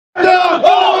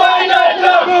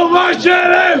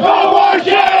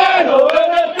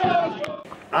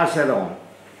I said on.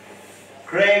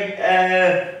 Craig,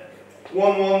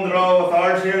 1-1 draw with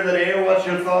Ards here today. What's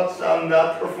your thoughts on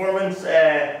that performance,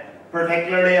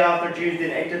 particularly after Tuesday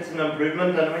night? It's an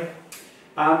improvement anyway.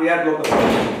 Yeah, look,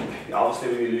 obviously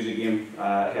when you lose a game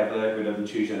heavily like we did on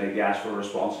Tuesday night, you ask for a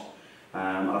response,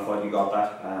 and I thought you got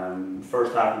that.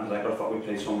 First half in particular, I thought we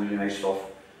played some really nice stuff.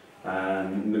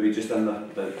 Maybe just in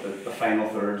the final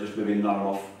third, just maybe not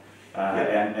enough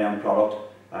end product.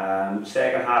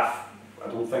 Second half, I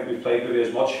don't think we played maybe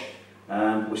as much.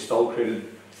 We still created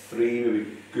 3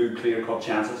 maybe good clear-cut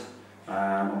chances,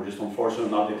 and we're just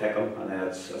unfortunate not to take them, and then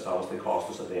it's obviously cost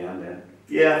us at the end then.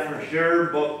 Yeah, for sure,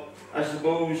 but I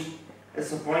suppose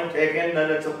it's a point taken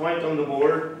and it's a point on the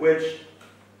board, which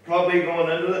probably going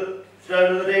into the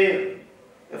start of the day,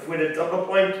 if we'd have took a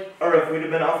point, or if we'd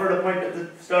have been offered a point at the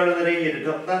start of the day, you'd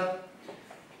have took that?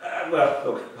 Well,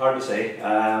 look, hard to say.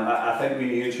 I think we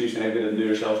knew Tuesday night we didn't do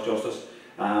ourselves justice,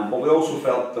 but we also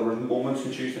felt there were moments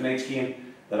in Tuesday night's game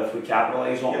that if we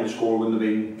capitalised on it, the score wouldn't have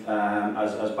been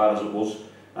as bad as it was.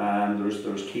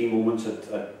 There was key moments at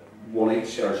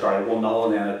 1-0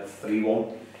 and then at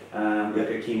 3-1. We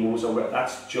had key moments.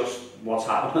 That's just what's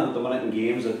happening at the minute in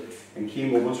games. That in key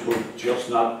moments we're just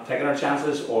not taking our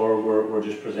chances, or we're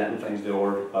just presenting things to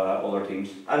our other teams.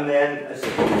 And then I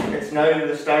suppose it's now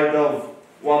the start of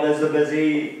what is a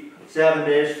busy 7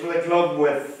 days for the club,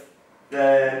 with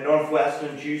the Northwest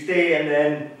on Tuesday and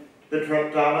then the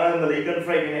Trantana and the league on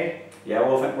Friday night. Yeah,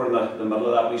 well, I think we're in the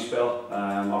middle of that wee spell.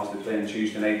 Obviously playing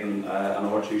Tuesday night and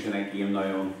another Tuesday night game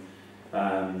now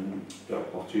on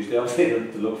Tuesday, obviously,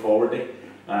 to look forward to.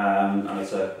 And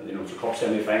it's a cup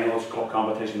semi-final. It's a cup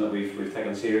competition that we've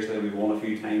taken seriously. We've won a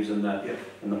few times in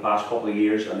the past couple of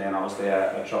years, and then obviously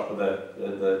a trip with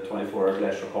the 24 hours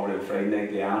less recovery on Friday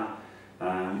night, Diana,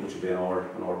 which will be another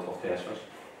tough test for us.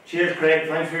 Cheers, Craig.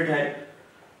 Thanks for your time.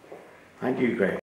 Thank you, Craig.